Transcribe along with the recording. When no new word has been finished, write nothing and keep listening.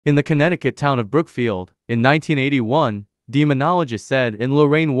In the Connecticut town of Brookfield, in 1981, demonologists Ed and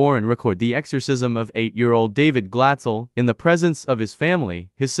Lorraine Warren record the exorcism of 8-year-old David Glatzel in the presence of his family,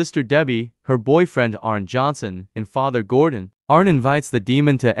 his sister Debbie, her boyfriend Arn Johnson, and Father Gordon. Arn invites the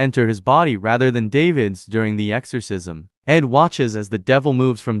demon to enter his body rather than David's during the exorcism. Ed watches as the devil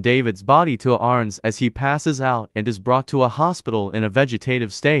moves from David's body to Arn's as he passes out and is brought to a hospital in a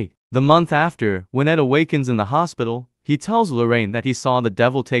vegetative state. The month after, when Ed awakens in the hospital, he tells Lorraine that he saw the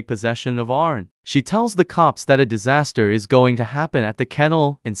devil take possession of Arn. She tells the cops that a disaster is going to happen at the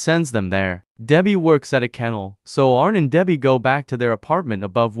kennel and sends them there. Debbie works at a kennel, so Arn and Debbie go back to their apartment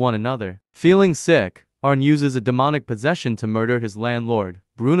above one another. Feeling sick, Arn uses a demonic possession to murder his landlord,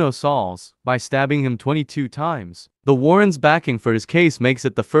 Bruno Sauls, by stabbing him 22 times. The Warrens' backing for his case makes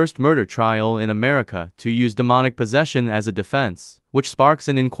it the first murder trial in America to use demonic possession as a defense, which sparks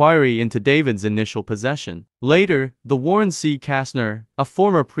an inquiry into David's initial possession. Later, the Warrens see Kastner, a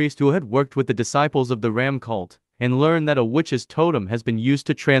former priest who had worked with the disciples of the Ram cult, and learn that a witch's totem has been used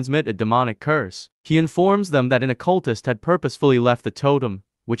to transmit a demonic curse. He informs them that an occultist had purposefully left the totem,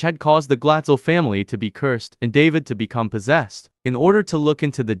 which had caused the Glatzel family to be cursed and David to become possessed. In order to look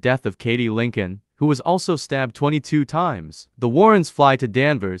into the death of Katie Lincoln, who was also stabbed 22 times, the Warrens fly to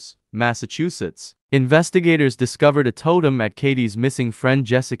Danvers, Massachusetts. Investigators discovered a totem at Katie's missing friend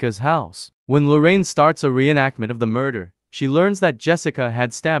Jessica's house. When Lorraine starts a reenactment of the murder, she learns that Jessica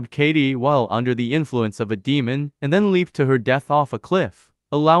had stabbed Katie while under the influence of a demon and then leaped to her death off a cliff,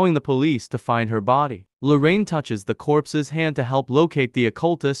 allowing the police to find her body. Lorraine touches the corpse's hand to help locate the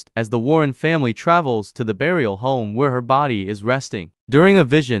occultist as the Warren family travels to the burial home where her body is resting. During a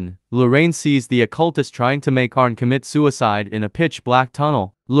vision, Lorraine sees the occultist trying to make Arn commit suicide in a pitch-black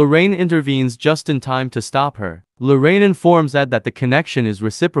tunnel. Lorraine intervenes just in time to stop her. Lorraine informs Ed that the connection is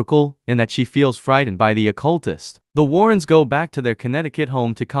reciprocal and that she feels frightened by the occultist. The Warrens go back to their Connecticut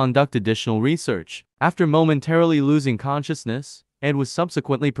home to conduct additional research. After momentarily losing consciousness, Ed was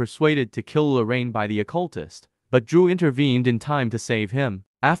subsequently persuaded to kill Lorraine by the occultist, but Drew intervened in time to save him.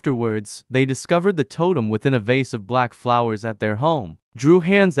 Afterwards, they discovered the totem within a vase of black flowers at their home. Drew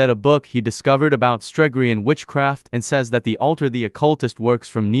hands Ed a book he discovered about Stregrian witchcraft and says that the altar the occultist works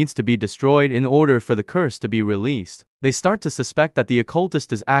from needs to be destroyed in order for the curse to be released. They start to suspect that the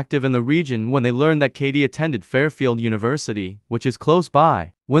occultist is active in the region when they learn that Katie attended Fairfield University, which is close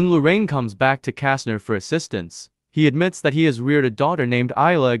by. When Lorraine comes back to Kastner for assistance, he admits that he has reared a daughter named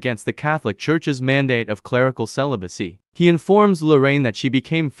Isla against the Catholic Church's mandate of clerical celibacy. He informs Lorraine that she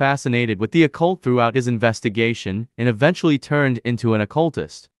became fascinated with the occult throughout his investigation and eventually turned into an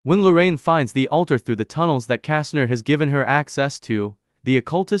occultist. When Lorraine finds the altar through the tunnels that Kastner has given her access to, the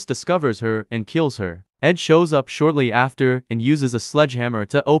occultist discovers her and kills her. Ed shows up shortly after and uses a sledgehammer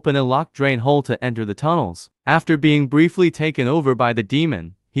to open a locked drain hole to enter the tunnels. After being briefly taken over by the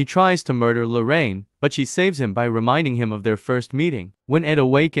demon, he tries to murder Lorraine, but she saves him by reminding him of their first meeting. When Ed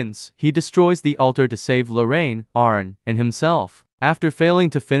awakens, he destroys the altar to save Lorraine, Arn, and himself. After failing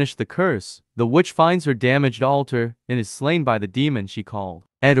to finish the curse, the witch finds her damaged altar and is slain by the demon she called.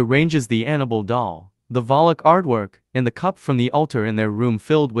 Ed arranges the Annabelle doll, the Volok artwork, and the cup from the altar in their room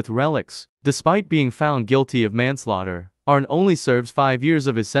filled with relics. Despite being found guilty of manslaughter, Arn only serves 5 years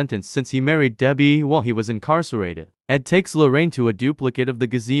of his sentence since he married Debbie while he was incarcerated. Ed takes Lorraine to a duplicate of the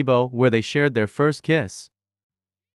gazebo where they shared their first kiss.